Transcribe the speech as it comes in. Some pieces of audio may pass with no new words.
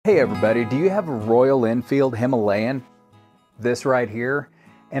Hey everybody, do you have a Royal Enfield Himalayan? This right here?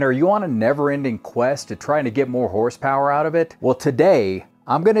 And are you on a never-ending quest to try to get more horsepower out of it? Well, today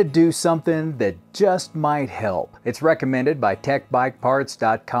I'm gonna do something that just might help. It's recommended by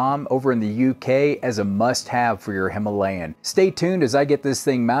techbikeparts.com over in the UK as a must-have for your Himalayan. Stay tuned as I get this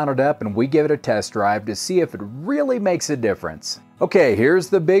thing mounted up and we give it a test drive to see if it really makes a difference. Okay, here's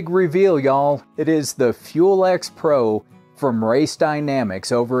the big reveal, y'all. It is the Fuel X Pro from Race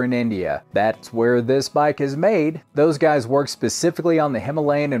Dynamics over in India. That's where this bike is made. Those guys work specifically on the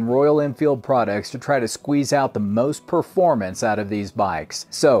Himalayan and Royal Enfield products to try to squeeze out the most performance out of these bikes.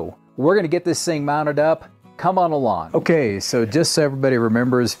 So we're gonna get this thing mounted up. Come on along. Okay, so just so everybody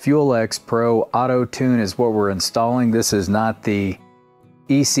remembers, Fuel X Pro Auto Tune is what we're installing. This is not the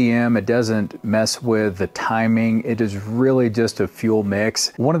ECM, it doesn't mess with the timing. It is really just a fuel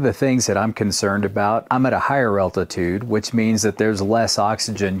mix. One of the things that I'm concerned about, I'm at a higher altitude, which means that there's less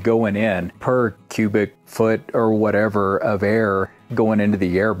oxygen going in per cubic foot or whatever of air going into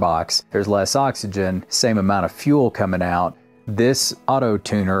the air box. There's less oxygen, same amount of fuel coming out. This auto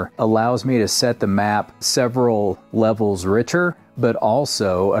tuner allows me to set the map several levels richer, but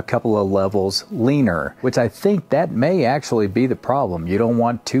also a couple of levels leaner, which I think that may actually be the problem. You don't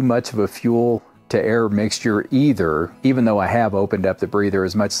want too much of a fuel to air mixture either, even though I have opened up the breather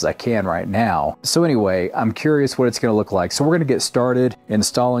as much as I can right now. So anyway, I'm curious what it's gonna look like. So we're gonna get started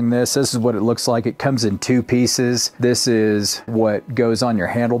installing this. This is what it looks like. It comes in two pieces. This is what goes on your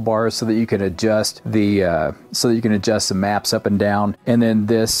handlebars so that you can adjust the maps up and down. And then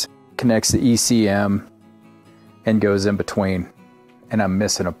this connects the ECM and goes in between. And I'm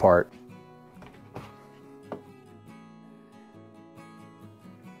missing a part.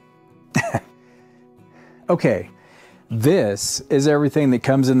 Okay, this is everything that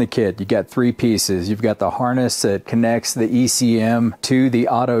comes in the kit. You got three pieces. You've got the harness that connects the ECM to the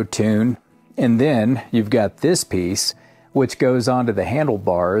auto tune, and then you've got this piece which goes onto the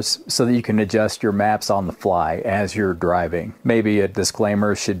handlebars so that you can adjust your maps on the fly as you're driving. Maybe a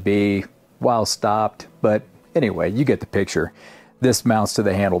disclaimer should be while stopped, but anyway, you get the picture. This mounts to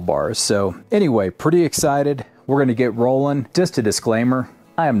the handlebars. So anyway, pretty excited. We're gonna get rolling. Just a disclaimer,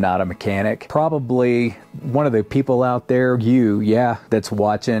 I am not a mechanic. Probably one of the people out there, that's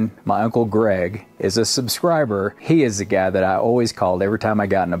watching, my Uncle Greg, is a subscriber. He is the guy that I always called every time I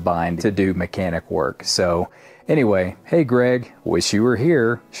got in a bind to do mechanic work. So anyway, hey Greg, wish you were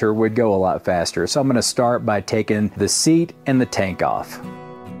here. Sure would go a lot faster. So I'm gonna start by taking the seat and the tank off.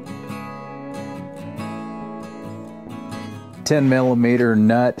 10mm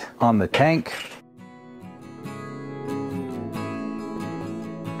nut on the tank.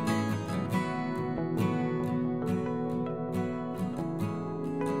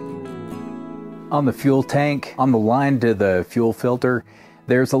 On the fuel tank, on the line to the fuel filter,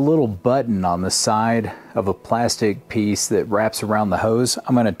 there's a little button on the side of a plastic piece that wraps around the hose.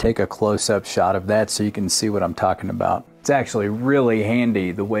 I'm going to take a close-up shot of that so you can see what I'm talking about. It's actually really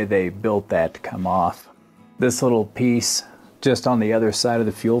handy the way they built that to come off. This little piece just on the other side of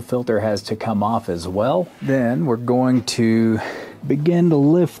the fuel filter has to come off as well. Then we're going to begin to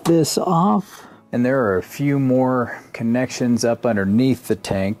lift this off. And there are a few more connections up underneath the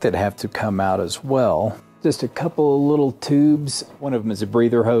tank that have to come out as well. Just a couple of little tubes. One of them is a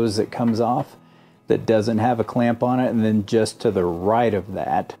breather hose that comes off that doesn't have a clamp on it. And then just to the right of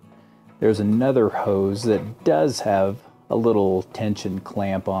that, there's another hose that does have a little tension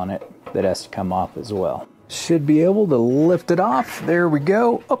clamp on it that has to come off as well. Should be able to lift it off. There we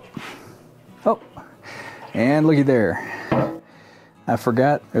go. Oh, and looky there. I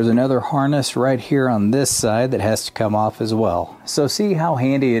forgot there's another harness right here on this side that has to come off as well. So see how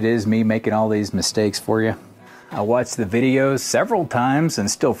handy it is me making all these mistakes for you? I watched the videos several times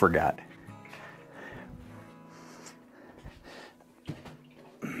and still forgot.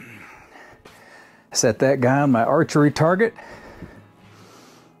 Set that guy on my archery target.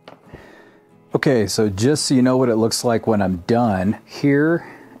 Okay, so just so you know what it looks like when I'm done, here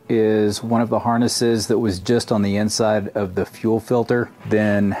is one of the harnesses that was just on the inside of the fuel filter.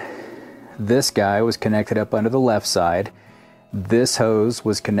 Then this guy was connected up under the left side. This hose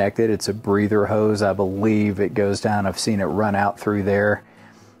was connected. It's a breather hose, I believe. It goes down. I've seen it run out through there.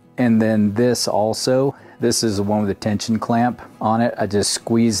 And then this also, this is the one with the tension clamp on it. I just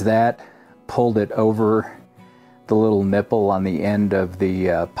squeezed that, pulled it over the little nipple on the end of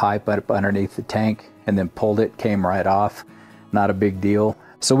the pipe up underneath the tank, and then pulled it, came right off. Not a big deal.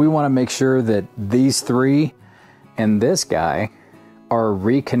 So we want to make sure that these three and this guy are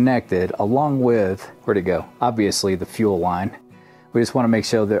reconnected along with, where'd it go? Obviously the fuel line. We just want to make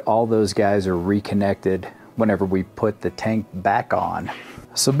sure that all those guys are reconnected whenever we put the tank back on.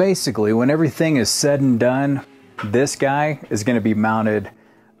 So basically, when everything is said and done, this guy is going to be mounted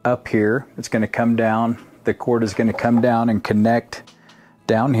up here. It's going to come down. The cord is going to come down and connect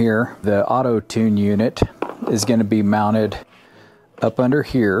down here. The auto tune unit is going to be mounted up under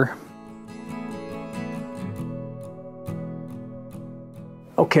here.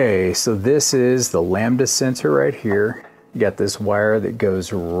 Okay, so this is the Lambda sensor right here. You got this wire that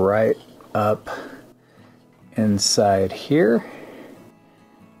goes right up inside here.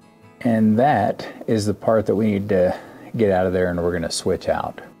 And that is the part that we need to get out of there, and we're going to switch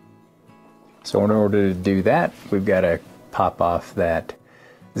out. So in order to do that, we've got to pop off that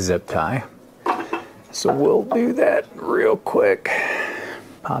zip tie. So we'll do that real quick.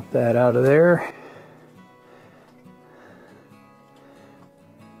 Pop that out of there.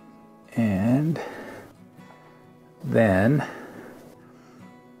 And then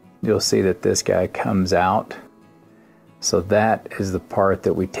you'll see that this guy comes out. So that is the part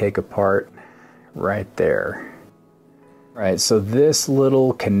that we take apart right there. All right, so this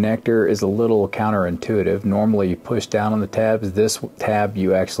little connector is a little counterintuitive. Normally you push down on the tabs. This tab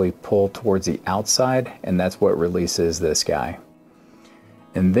you actually pull towards the outside, and that's what releases this guy.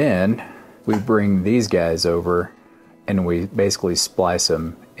 And then we bring these guys over and we basically splice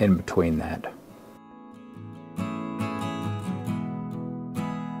them in between that.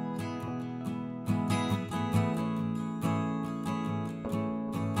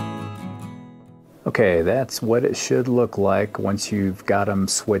 Okay, that's what it should look like once you've got them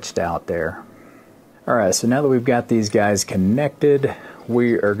switched out there. All right, so now that we've got these guys connected,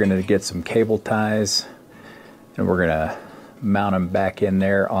 we are going to get some cable ties and we're going to mount them back in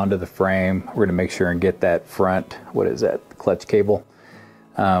there onto the frame. We're going to make sure and get that front, what is that, clutch cable.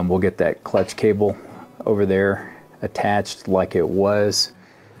 We'll get that clutch cable over there attached like it was.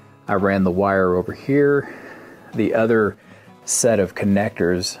 I ran the wire over here. The other set of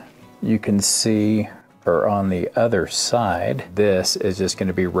connectors you can see are on the other side. This is just going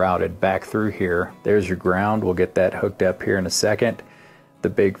to be routed back through here. There's your ground. We'll get that hooked up here in a second. The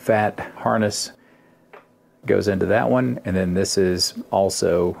big fat harness goes into that one, and then this is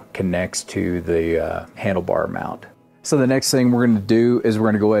also connects to the handlebar mount. So the next thing we're going to do is we're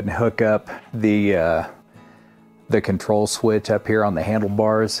going to go ahead and hook up the control switch up here on the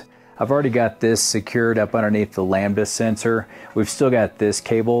handlebars. I've already got this secured up underneath the Lambda sensor. We've still got this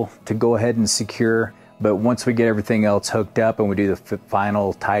cable to go ahead and secure, but once we get everything else hooked up and we do the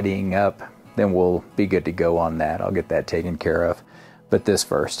final tidying up, then we'll be good to go on that. I'll get that taken care of, but this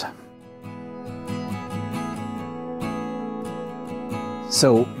first.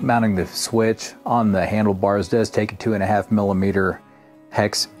 So mounting the switch on the handlebars does take a 2.5mm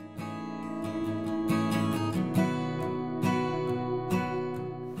hex.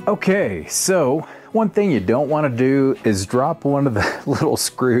 Okay, so one thing you don't want to do is drop one of the little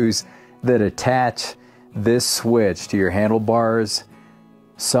screws that attach this switch to your handlebars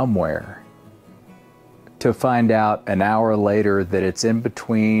somewhere to find out an hour later that it's in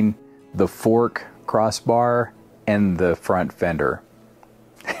between the fork crossbar and the front fender.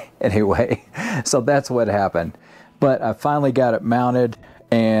 Anyway, so that's what happened. But I finally got it mounted,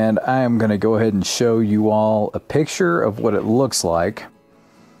 and I am going to go ahead and show you all a picture of what it looks like.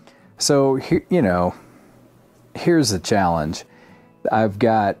 So, you know, here's the challenge. I've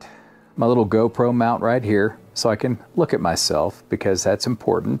got my little GoPro mount right here, so I can look at myself because that's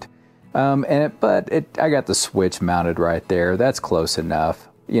important. I got the switch mounted right there. That's close enough.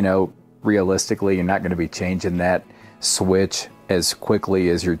 You know, realistically, you're not going to be changing that switch as quickly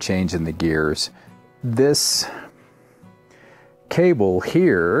as you're changing the gears. This cable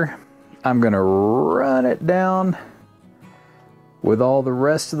here, I'm going to run it down with all the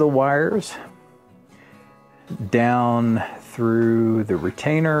rest of the wires down through the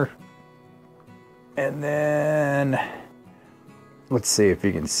retainer, and then let's see if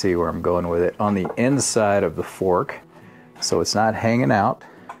you can see where I'm going with it, on the inside of the fork so it's not hanging out.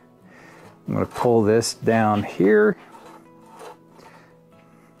 I'm going to pull this down here.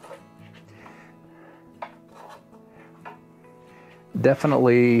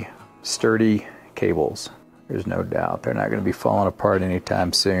 Definitely sturdy cables. There's no doubt. They're not going to be falling apart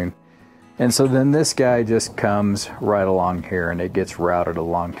anytime soon. And so then this guy just comes right along here and it gets routed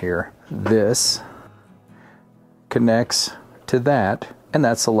along here. This connects to that, and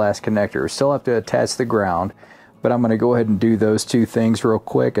that's the last connector. Still have to attach the ground, but I'm going to go ahead and do those two things real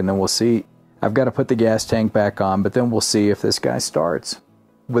quick, and then we'll see. I've got to put the gas tank back on, but then we'll see if this guy starts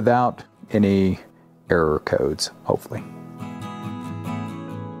without any error codes, hopefully.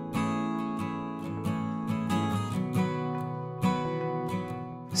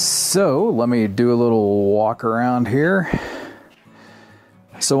 So let me do a little walk around here.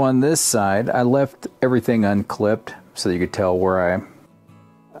 So on this side, I left everything unclipped so that you could tell where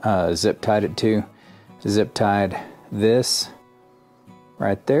I zip tied it to. Zip tied this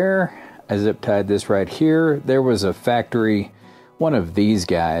right there. I zip tied this right here. There was a factory, one of these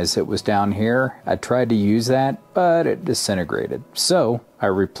guys that was down here. I tried to use that, but it disintegrated. So I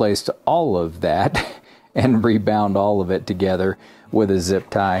replaced all of that and rebound all of it together with a zip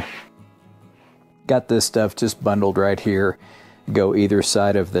tie. Got this stuff just bundled right here. Go either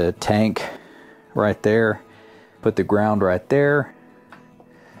side of the tank right there. Put the ground right there.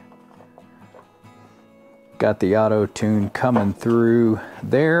 Got the auto tune coming through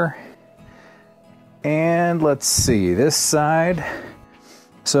there. And let's see, this side.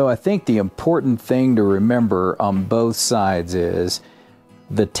 So I think the important thing to remember on both sides is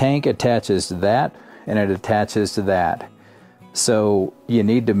the tank attaches to that and it attaches to that. So you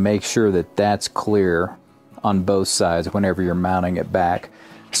need to make sure that that's clear on both sides whenever you're mounting it back.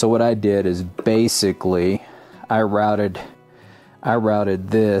 So what I did is basically I routed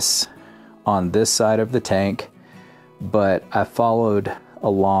this on this side of the tank, but I followed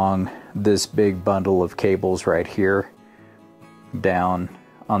along this big bundle of cables right here down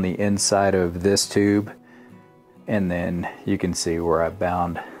on the inside of this tube, and then you can see where I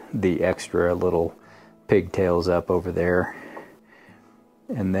bound the extra little pigtails up over there,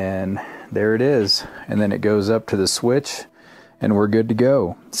 and then there it is, and then it goes up to the switch and we're good to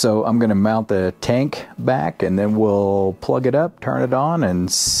go. So I'm going to mount the tank back and then we'll plug it up, turn it on,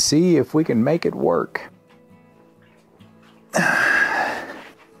 and see if we can make it work. I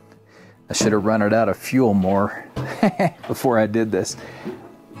should have run it out of fuel more before I did this.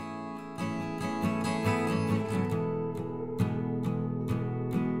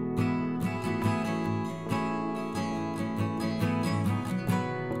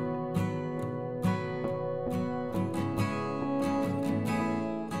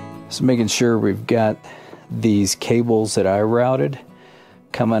 So making sure we've got these cables that I routed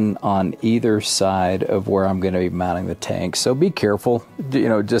coming on either side of where I'm going to be mounting the tank. So be careful, you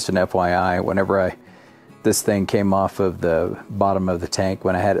know, just an FYI, whenever this thing came off of the bottom of the tank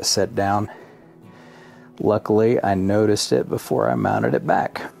when I had it set down, luckily I noticed it before I mounted it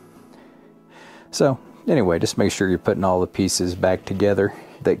back. So anyway, just make sure you're putting all the pieces back together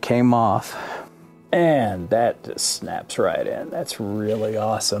that came off. And that just snaps right in. That's really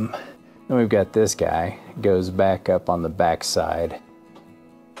awesome. Then we've got this guy, goes back up on the back side.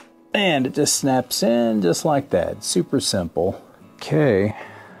 And it just snaps in just like that. Super simple. Okay,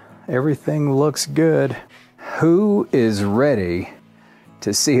 everything looks good. Who is ready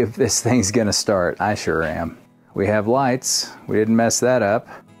to see if this thing's gonna start? I sure am. We have lights. We didn't mess that up.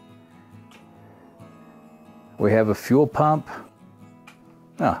 We have a fuel pump.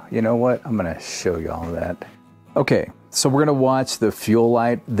 Oh, you know what? I'm gonna show you all that. Okay, so we're gonna watch the fuel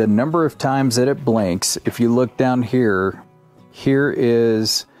light. The number of times that it blinks, if you look down here, here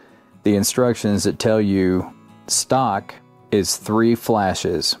is the instructions that tell you stock is 3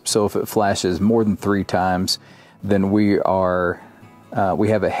 flashes. So if it flashes more than 3 times, then we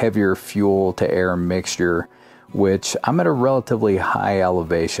have a heavier fuel to air mixture, which I'm at a relatively high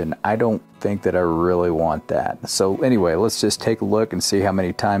elevation. I don't think that I really want that. So anyway, let's just take a look and see how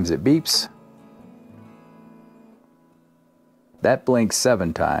many times it beeps. That blinks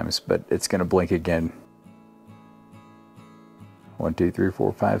 7 times, but it's gonna blink again. 1, 2, 3,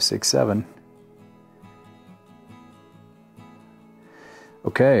 4, 5, 6, 7.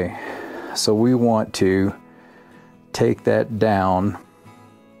 Okay, so we want to take that down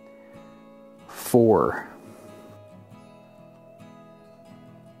 4.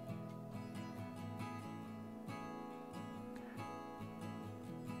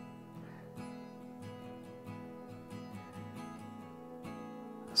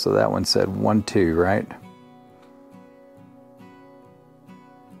 So that one said 1, 2, right?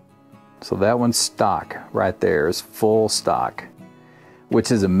 So that one's stock right there, is full stock,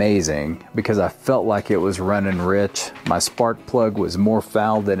 which is amazing because I felt like it was running rich. My spark plug was more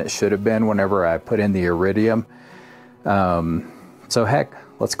foul than it should have been whenever I put in the iridium. So heck,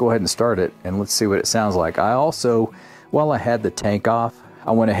 let's go ahead and start it and let's see what it sounds like. I also, while I had the tank off,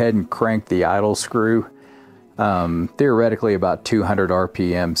 I went ahead and cranked the idle screw. Theoretically about 200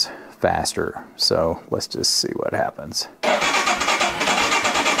 RPMs faster. So let's just see what happens.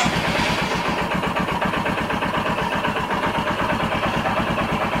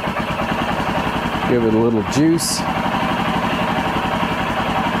 Give it a little juice.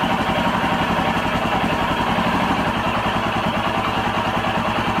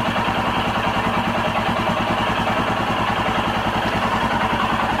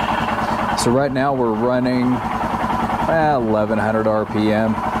 So right now we're running 1100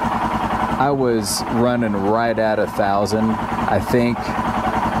 RPM. I was running right at 1,000. I think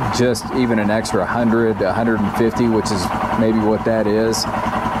just even an extra 100 to 150, which is maybe what that is.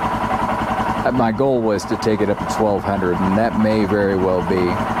 My goal was to take it up to 1,200, and that may very well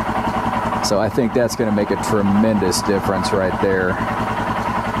be. So I think that's going to make a tremendous difference right there.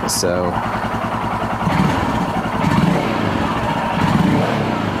 So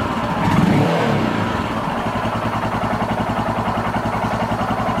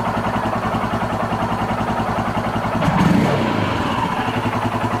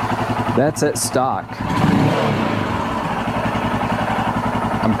that's at stock.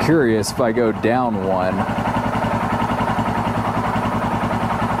 I'm curious if I go down one.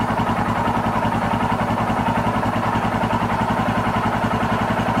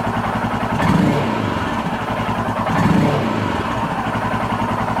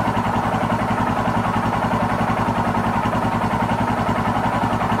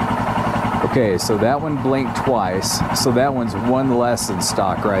 Okay, so that one blinked twice, so that one's one less than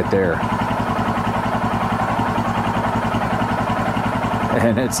stock right there.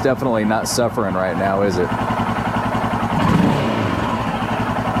 And it's definitely not suffering right now, is it?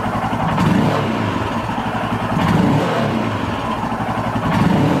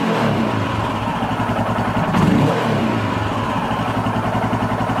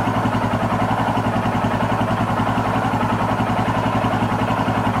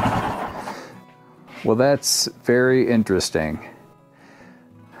 Well, that's very interesting.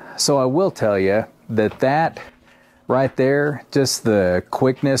 So I will tell you that right there, just the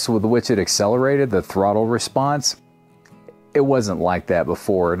quickness with which it accelerated, the throttle response, it wasn't like that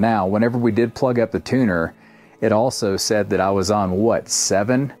before. Now, whenever we did plug up the tuner, it also said that I was on, what,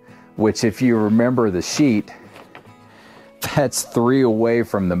 7? Which, if you remember the sheet, that's 3 away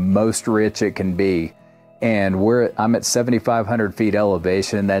from the most rich it can be. And I'm at 7,500 feet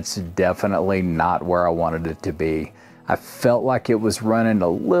elevation. That's definitely not where I wanted it to be. I felt like it was running a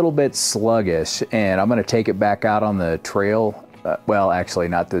little bit sluggish, and I'm going to take it back out on the trail. Well, actually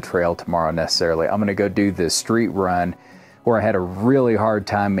not the trail tomorrow necessarily. I'm going to go do the street run where I had a really hard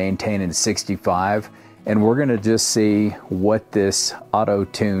time maintaining 65, and we're going to just see what this auto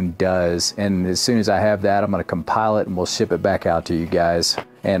tune does. And as soon as I have that, I'm going to compile it and we'll ship it back out to you guys.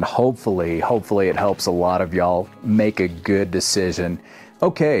 And hopefully it helps a lot of y'all make a good decision.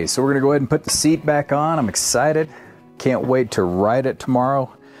 Okay, so we're going to go ahead and put the seat back on. I'm excited. Can't wait to ride it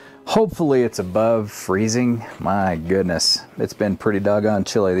tomorrow. Hopefully it's above freezing. My goodness, it's been pretty doggone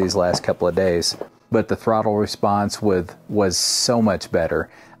chilly these last couple of days. But the throttle response was so much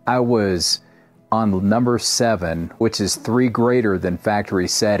better. I was on number 7, which is 3 greater than factory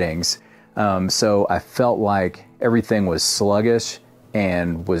settings. So I felt like everything was sluggish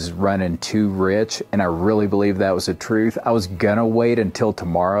and was running too rich, and I really believe that was the truth. I was gonna wait until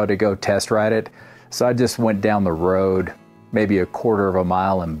tomorrow to go test ride it, so I just went down the road maybe a quarter of a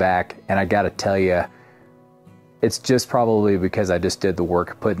mile and back, and I gotta tell you, it's just probably because I just did the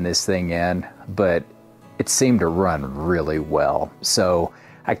work of putting this thing in, but it seemed to run really well. So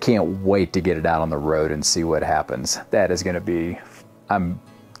I can't wait to get it out on the road and see what happens. That is gonna be, I'm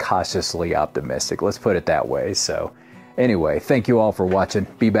cautiously optimistic, let's put it that way. So anyway, thank you all for watching.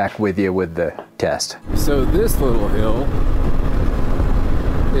 Be back with you with the test. So this little hill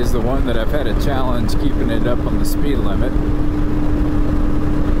is the one that I've had a challenge keeping it up on the speed limit.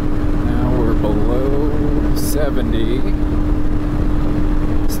 Now we're below 70,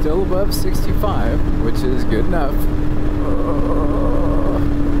 still above 65, which is good enough.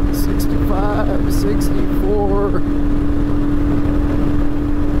 65, 64.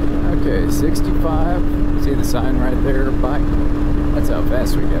 Okay, 65. See the sign right there? Bike. That's how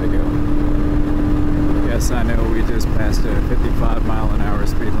fast we gotta go. Yes, I know we just passed a 55 mile an hour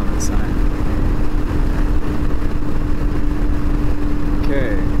speed limit sign.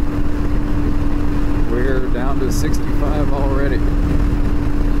 Okay. We're down to 65 already.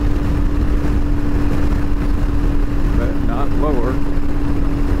 But not lower.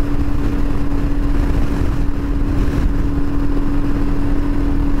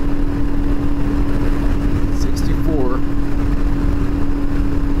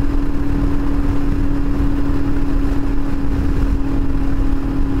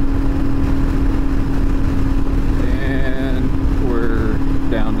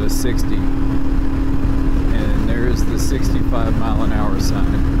 Down to 60, and there's the 65 mile an hour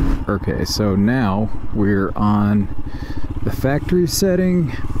sign. Okay, so now we're on the factory setting,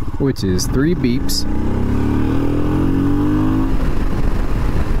 which is 3 beeps.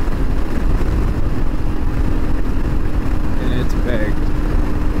 And it's pegged,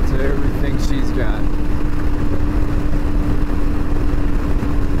 so everything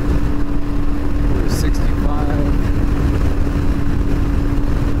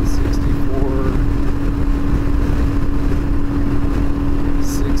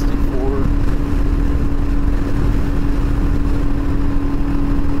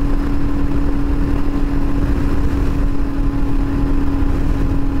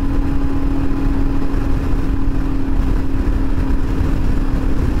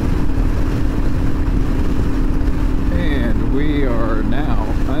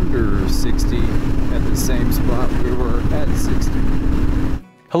under 60 at the same spot we were at 60.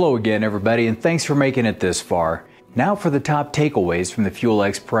 Hello again, everybody, and thanks for making it this far. Now for the top takeaways from the Fuel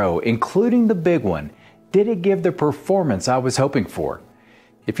X Pro, including the big one. Did it give the performance I was hoping for?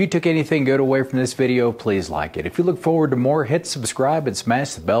 If you took anything good away from this video, please like it. If you look forward to more, hit subscribe and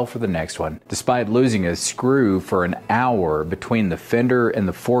smash the bell for the next one. Despite losing a screw for an hour between the fender and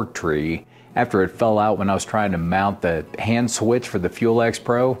the fork tree after it fell out when I was trying to mount the hand switch for the Fuel X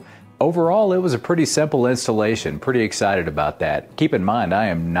Pro, overall it was a pretty simple installation. Pretty excited about that. Keep in mind, I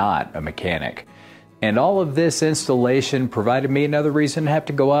am not a mechanic. And all of this installation provided me another reason to have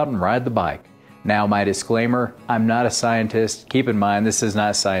to go out and ride the bike. Now, my disclaimer, I'm not a scientist. Keep in mind, this is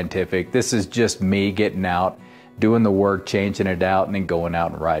not scientific. This is just me getting out, doing the work, changing it out, and then going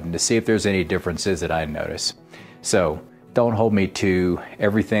out and riding to see if there's any differences that I notice. So, don't hold me to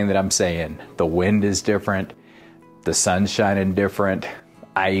everything that I'm saying. The wind is different. The sun's shining different.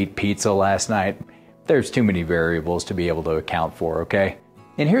 I ate pizza last night. There's too many variables to be able to account for, okay?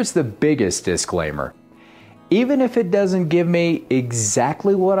 And here's the biggest disclaimer. Even if it doesn't give me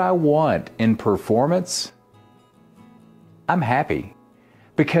exactly what I want in performance, I'm happy.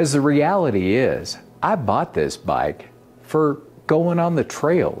 Because the reality is, I bought this bike for going on the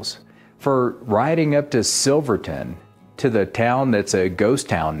trails, for riding up to Silverton, to the town that's a ghost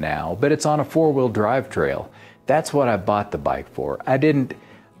town now, but it's on a four-wheel drive trail. That's what I bought the bike for. I didn't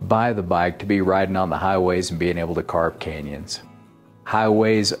buy the bike to be riding on the highways and being able to carve canyons.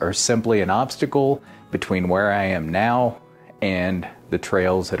 Highways are simply an obstacle between where I am now and the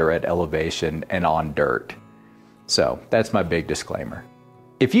trails that are at elevation and on dirt. So that's my big disclaimer.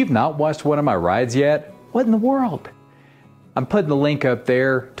 If you've not watched one of my rides yet, what in the world? I'm putting the link up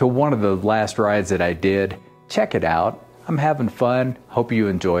there to one of the last rides that I did. Check it out. I'm having fun. Hope you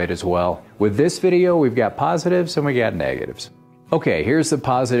enjoy it as well. With this video, we've got positives and we got negatives. Okay, here's the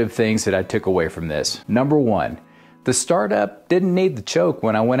positive things that I took away from this. Number one, the startup didn't need the choke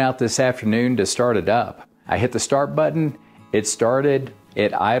when I went out this afternoon to start it up. I hit the start button, it started,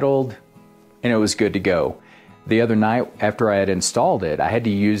 it idled, and it was good to go. The other night after I had installed it, I had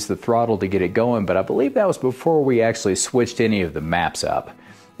to use the throttle to get it going, but I believe that was before we actually switched any of the maps up.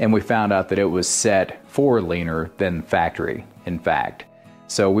 And we found out that it was set for leaner than factory, in fact.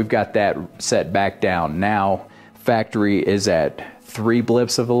 So we've got that set back down. Now, factory is at 3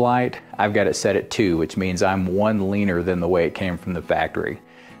 blips of the light. I've got it set at 2, which means I'm 1 leaner than the way it came from the factory.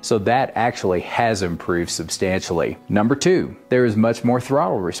 So that actually has improved substantially. Number 2, there is much more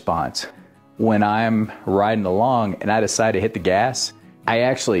throttle response. When I'm riding along and I decide to hit the gas, I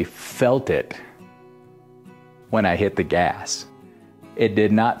actually felt it when I hit the gas. It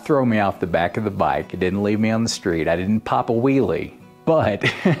did not throw me off the back of the bike. It didn't leave me on the street. I didn't pop a wheelie, but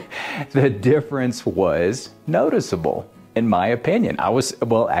the difference was noticeable. In my opinion,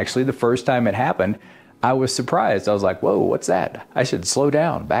 actually the first time it happened, I was surprised. I was like, whoa, what's that? I should slow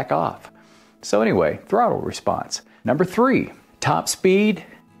down, back off. So anyway, throttle response. Number 3, top speed.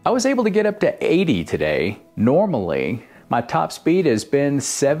 I was able to get up to 80 today. Normally, my top speed has been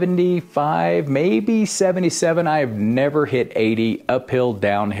 75, maybe 77. I have never hit 80, uphill,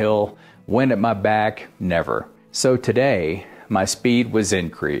 downhill, wind at my back, never. So today, my speed was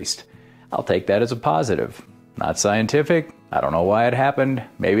increased. I'll take that as a positive. Not scientific, I don't know why it happened.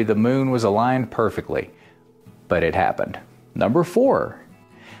 Maybe the moon was aligned perfectly, but it happened. Number 4,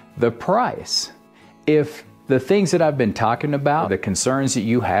 the price. If the things that I've been talking about, the concerns that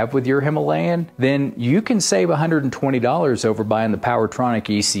you have with your Himalayan, then you can save $120 over buying the Powertronic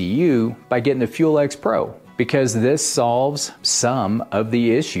ECU by getting the Fuel X Pro, because this solves some of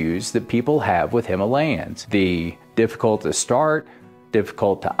the issues that people have with Himalayans. The difficult to start,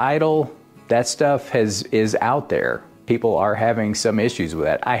 difficult to idle, that stuff is out there. People are having some issues with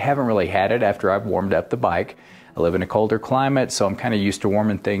that. I haven't really had it after I've warmed up the bike. I live in a colder climate, so I'm kind of used to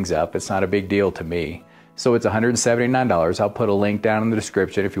warming things up. It's not a big deal to me. So it's $179. I'll put a link down in the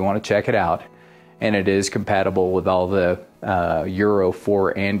description if you want to check it out. And it is compatible with all the Euro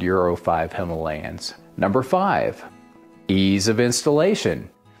 4 and Euro 5 Himalayans. Number 5, ease of installation.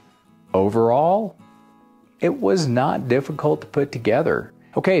 Overall, it was not difficult to put together.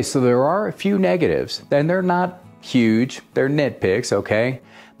 Okay, so there are a few negatives, and they're not huge, they're nitpicks, okay?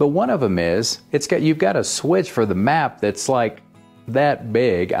 But one of them is, you've got a switch for the map that's like that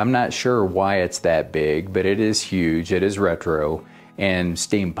big. I'm not sure why it's that big, but it is huge, it is retro and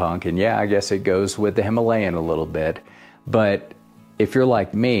steampunk, and yeah, I guess it goes with the Himalayan a little bit. But if you're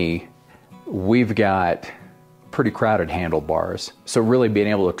like me, we've got pretty crowded handlebars. So really being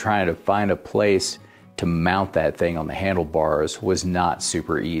able to try to find a place to mount that thing on the handlebars was not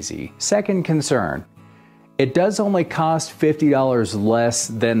super easy. Second concern, It does only cost $50 less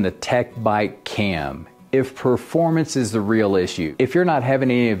than the Tech Bike Cam, if performance is the real issue. If you're not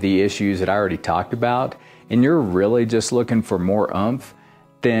having any of the issues that I already talked about, and you're really just looking for more oomph,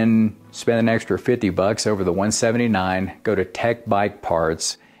 then spend an extra 50 bucks over the $179, go to Tech Bike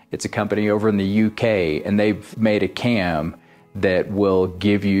Parts. It's a company over in the UK, and they've made a cam that will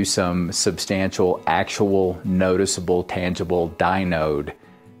give you some substantial, actual, noticeable, tangible dynoed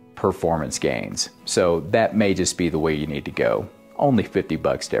performance gains. So that may just be the way you need to go. Only 50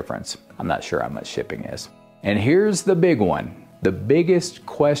 bucks difference. I'm not sure how much shipping is. And here's the big one. The biggest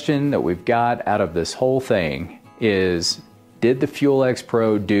question that we've got out of this whole thing is, did the Fuel X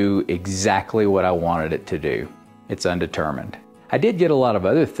Pro do exactly what I wanted it to do? It's undetermined. I did get a lot of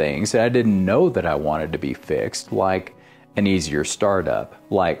other things that I didn't know that I wanted to be fixed, like an easier startup,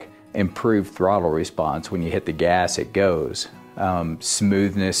 like improved throttle response. When you hit the gas, it goes.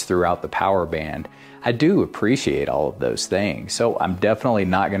 Smoothness throughout the power band. I do appreciate all of those things, so I'm definitely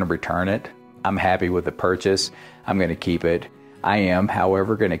not going to return it. I'm happy with the purchase. I'm going to keep it. I am,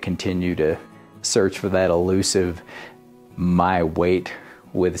 however, going to continue to search for that elusive my weight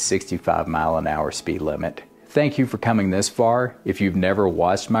with 65 mile an hour speed limit. Thank you for coming this far. If you've never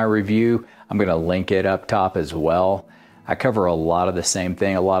watched my review, I'm going to link it up top as well. I cover a lot of the same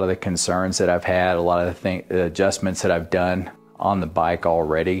thing, a lot of the concerns that I've had, a lot of the adjustments that I've done on the bike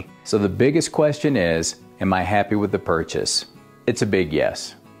already. So the biggest question is, am I happy with the purchase? It's a big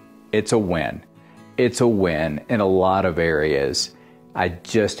yes. It's a win. It's a win in a lot of areas. I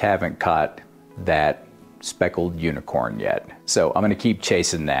just haven't caught that speckled unicorn yet. So I'm going to keep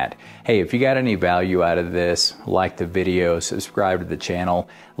chasing that. Hey, if you got any value out of this, like the video, subscribe to the channel.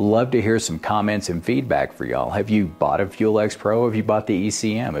 Love to hear some comments and feedback for y'all. Have you bought a Fuel X Pro? Have you bought the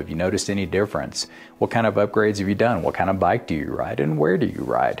ECM? Have you noticed any difference? What kind of upgrades have you done? What kind of bike do you ride, and where do you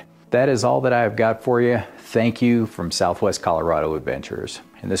ride? That is all that I have got for you. Thank you from Southwest Colorado Adventures.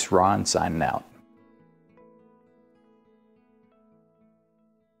 And this is Ron signing out.